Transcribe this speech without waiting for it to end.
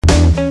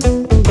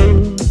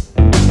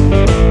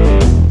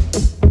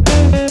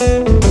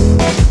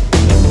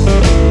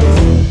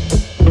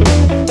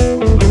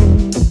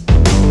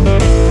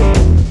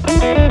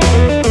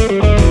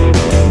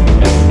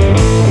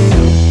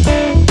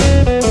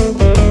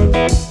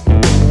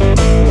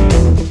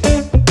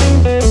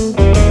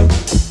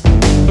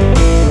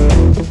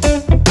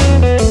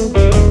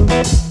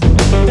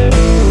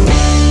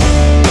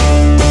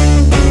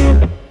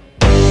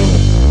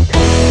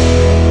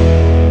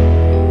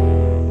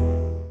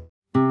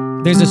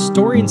There's a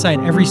story inside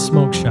every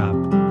smoke shop,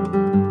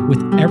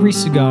 with every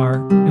cigar,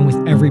 and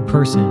with every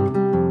person.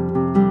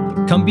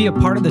 Come be a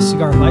part of the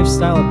cigar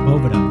lifestyle at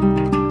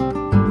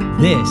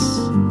Boveda. This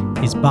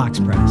is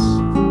Box Press.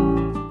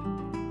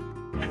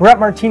 We're at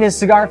Martinez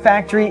Cigar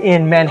Factory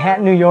in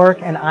Manhattan, New York,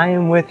 and I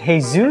am with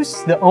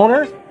Jesus, the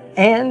owner,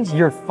 and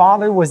your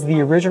father was the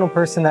original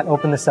person that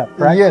opened this up,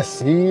 correct? Yes,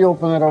 he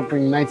opened it up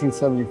in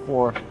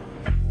 1974.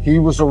 He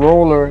was a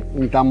roller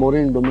in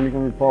Tamborin,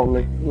 Dominican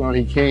Republic, when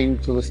he came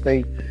to the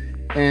state.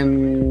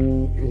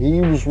 And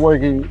he was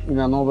working in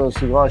another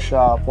cigar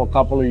shop for a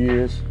couple of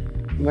years.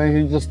 And then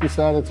he just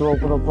decided to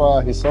open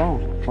up his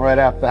own. Right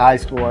after high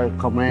school, I would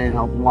come in,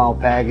 help him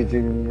out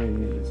packaging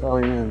and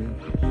selling,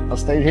 and I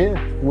stayed here.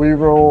 We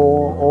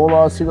roll all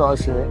our cigars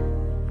here.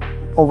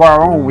 Of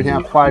our own, we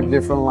have 5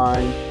 different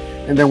lines.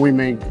 And then we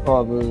make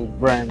other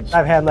brands.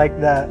 I've had like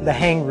the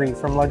Hangry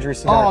from Luxury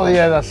Cigar. Oh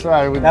yeah, that's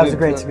right. That was a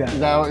great cigar.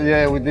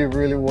 Yeah, we did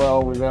really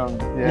well with them.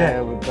 Yeah.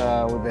 With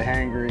the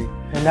Hangry.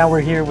 And now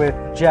we're here with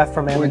Jeff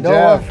from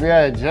Amendola. With Jeff,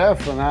 yeah,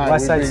 Jeff and I.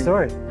 West Side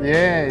Story.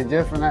 Yeah,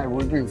 Jeff and I,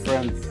 we've been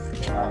friends.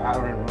 I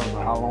don't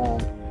remember how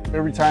long.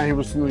 Every time he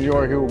was in New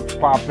York, he would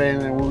pop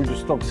in and we would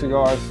just talk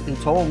cigars. He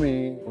told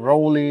me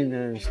rolling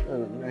and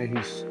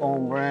his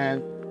own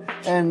brand,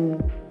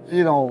 and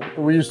you know,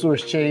 we used to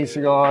exchange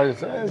cigars.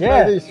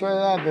 Try this, try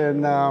that,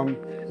 and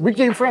we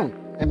became friends.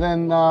 And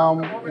then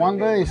one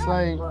day it's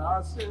like,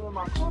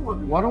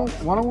 why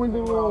don't we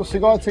do a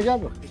cigar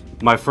together?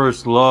 My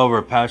first love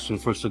or passion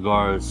for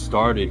cigars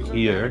started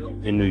here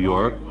in New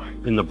York,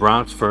 in the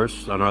Bronx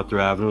first, on Arthur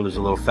Avenue. There's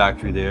a little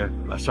factory there.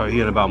 I started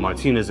hearing about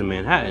Martinez in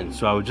Manhattan.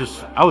 So I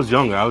was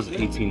younger, I was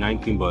 18,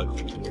 19, but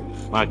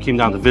when I came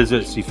down to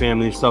visit, see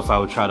family and stuff, I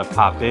would try to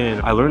pop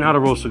in. I learned how to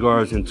roll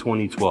cigars in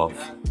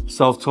 2012.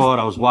 Self-taught,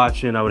 I was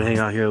watching, I would hang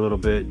out here a little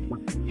bit,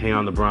 hang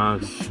out in the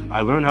Bronx.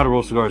 I learned how to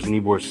roll cigars in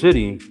Ybor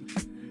City,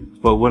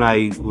 but when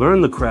I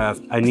learned the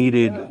craft, I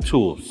needed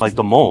tools, like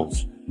the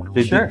molds.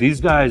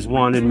 These guys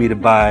wanted me to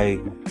buy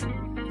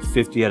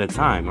 50 at a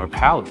time, or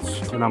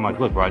pallets. And I'm like,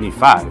 look, bro, I need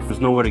 5.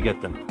 There's nowhere to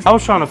get them. I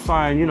was trying to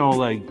find, you know,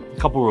 like a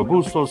couple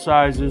Robusto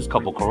sizes,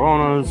 couple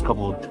Coronas,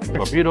 couple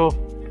Torpedo,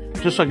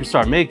 just so I could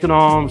start making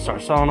them,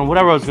 start selling them,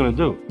 whatever I was gonna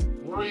do.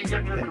 Where are you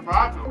getting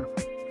Nicaragua?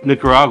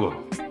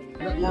 Nicaragua.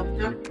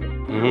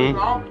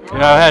 Mm-hmm.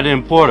 Yeah, I had to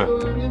import it.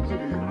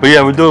 But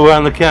yeah, we're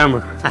on the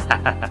camera.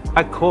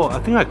 I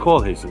think I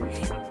called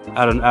Jesus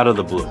out of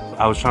the blue.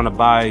 I was trying to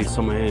buy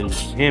some of his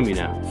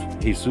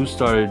hand-me-downs. Jesus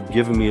started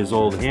giving me his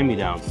old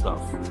hand-me-down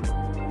stuff.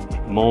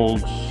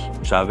 Molds,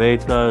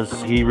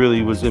 chavetas. He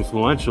really was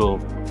influential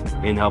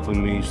in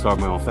helping me start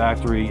my own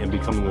factory and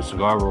becoming a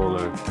cigar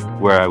roller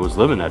where I was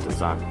living at the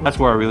time. That's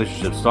where our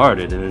relationship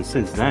started, and then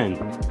since then,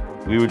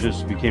 we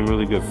became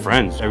really good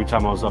friends. Every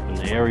time I was up in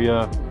the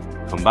area,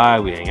 come by,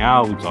 we hang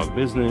out, we talk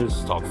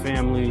business, talk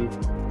family,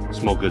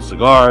 smoke good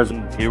cigars,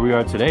 and here we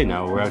are today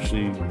now. We're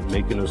actually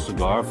making a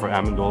cigar for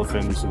Amendola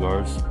Family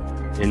Cigars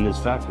in this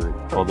factory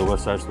called the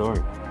West Side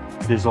Story.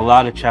 There's a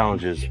lot of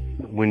challenges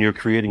when you're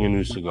creating a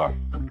new cigar.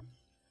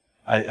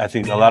 I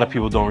think a lot of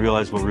people don't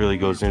realize what really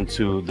goes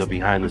into the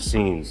behind the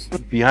scenes.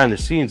 Behind the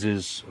scenes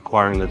is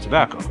acquiring the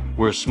tobacco.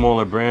 We're a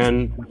smaller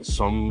brand.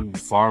 Some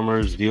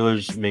farmers,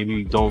 dealers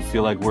maybe don't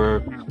feel like we're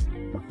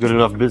good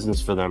enough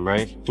business for them,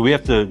 right? So we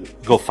have to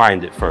go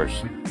find it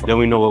first. Then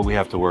we know what we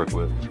have to work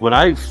with. When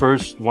I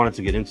first wanted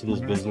to get into this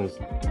business,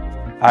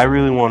 I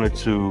really wanted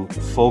to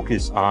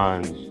focus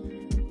on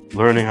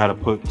learning how to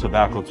put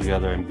tobacco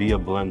together and be a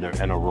blender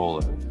and a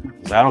roller.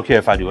 So I don't care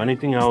if I do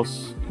anything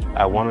else.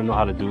 I want to know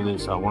how to do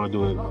this. I want to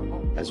do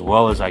it as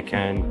well as I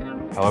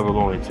can, however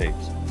long it takes.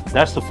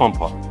 That's the fun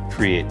part,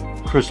 create.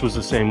 Chris was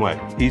the same way.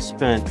 He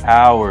spent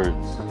hours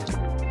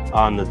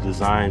on the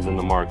designs and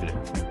the marketing.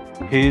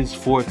 His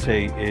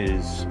forte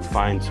is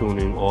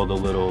fine-tuning all the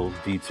little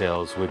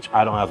details, which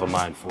I don't have a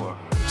mind for.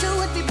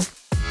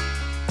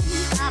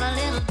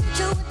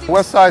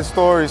 West Side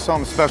Story is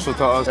something special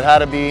to us. It had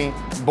to be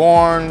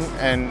born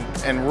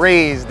and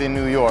raised in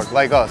New York,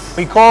 like us.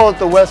 We call it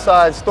the West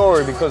Side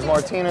Story because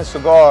Martinez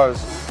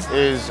Cigars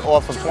is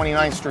off of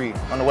 29th Street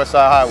on the West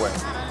Side Highway.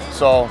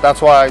 So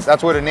that's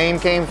where the name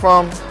came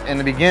from. In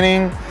the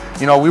beginning,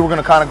 you know, we were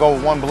gonna kind of go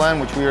with one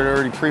blend, which we had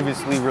already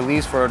previously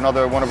released for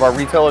one of our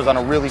retailers on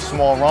a really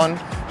small run.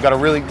 We got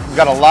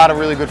a lot of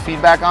really good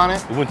feedback on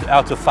it. We went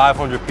out to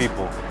 500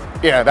 people.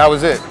 Yeah, that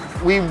was it.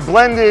 We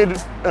blended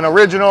an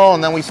original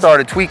and then we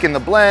started tweaking the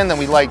blend and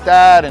we liked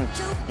that, and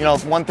you know,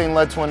 one thing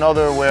led to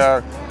another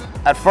where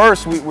at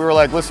first we were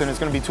like, listen, it's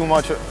gonna be too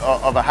much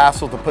of a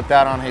hassle to put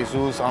that on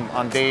Jesus,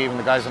 on Dave and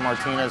the guys at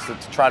Martinez to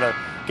try to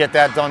get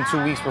that done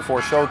 2 weeks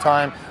before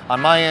showtime.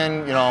 On my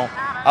end, you know,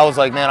 I was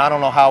like, man, I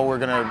don't know how we're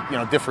gonna, you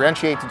know,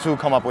 differentiate the two,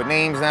 come up with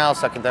names now,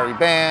 secondary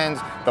bands,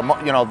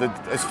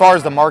 as far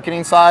as the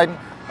marketing side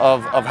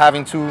of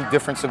having 2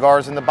 different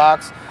cigars in the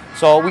box.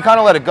 So we kind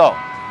of let it go.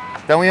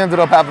 Then we ended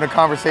up having a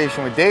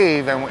conversation with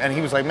Dave, and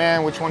he was like,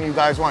 man, which one do you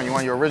guys want? You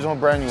want your original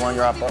brand? You want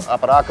your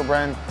Aparaca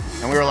brand?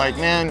 And we were like,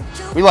 man,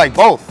 we like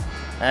both.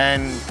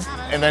 And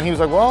then he was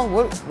like, well,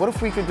 what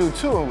if we could do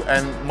 2?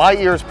 And my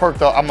ears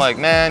perked up. I'm like,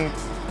 man,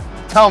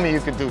 tell me you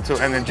could do too.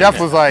 And then Jeff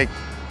was like,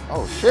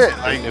 oh shit.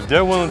 Like, If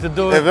they're willing to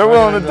do it, if they're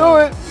willing to do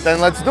it, then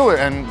let's do it.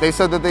 And they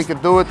said that they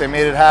could do it. They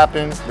made it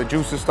happen. The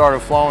juices started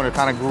flowing. It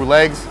kind of grew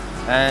legs.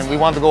 And we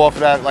wanted to go off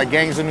of that like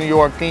Gangs of New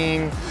York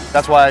theme.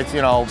 That's why it's,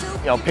 you know,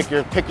 pick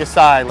your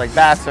side, like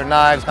bats or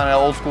knives, kind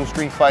of old school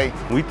street fight.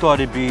 We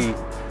thought it'd be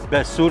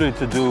best suited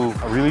to do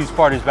release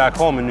parties back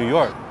home in New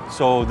York.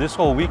 So this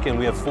whole weekend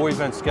we have 4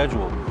 events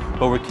scheduled,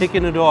 but we're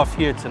kicking it off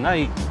here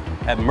tonight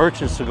at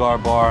Merchant Cigar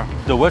Bar.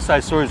 The West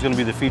Side Story is gonna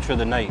be the feature of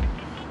the night.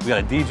 We got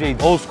a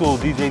DJ, old school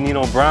DJ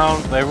Nino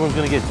Brown. Everyone's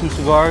gonna get 2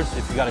 cigars.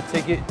 If you got a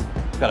ticket,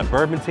 we got a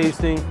bourbon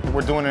tasting.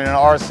 We're doing it in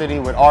our city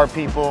with our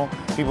people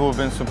who have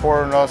been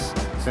supporting us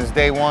since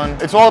day one.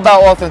 It's all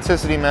about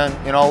authenticity, man.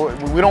 You know,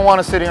 we don't want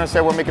to sit here and say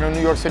we're making a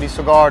New York City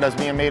cigar that's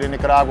being made in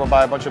Nicaragua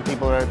by a bunch of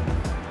people that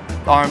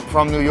aren't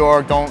from New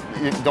York, don't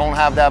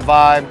have that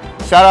vibe.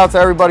 Shout out to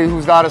everybody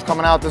who's got us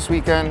coming out this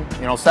weekend.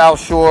 You know, South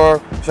Shore,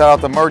 shout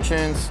out to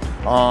Merchants,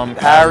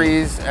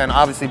 Harry's, and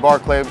obviously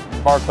Barclay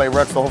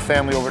Rex, the whole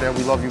family over there.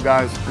 We love you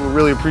guys. We're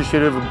really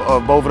appreciative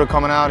of Boveda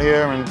coming out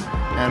here and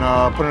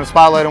putting a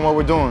spotlight on what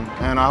we're doing.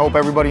 And I hope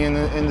everybody in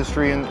the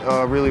industry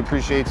really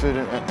appreciates it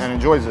and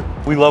enjoys it.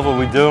 We love what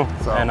we do,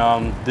 So.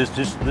 and this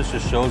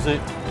just shows it.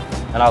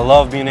 And I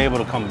love being able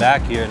to come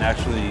back here and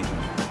actually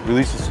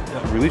release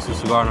a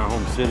cigar in our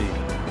home city.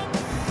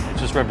 It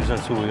just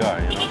represents who we are,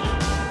 you know.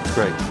 It's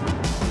great.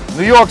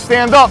 New York,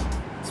 stand up.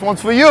 This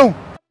one's for you.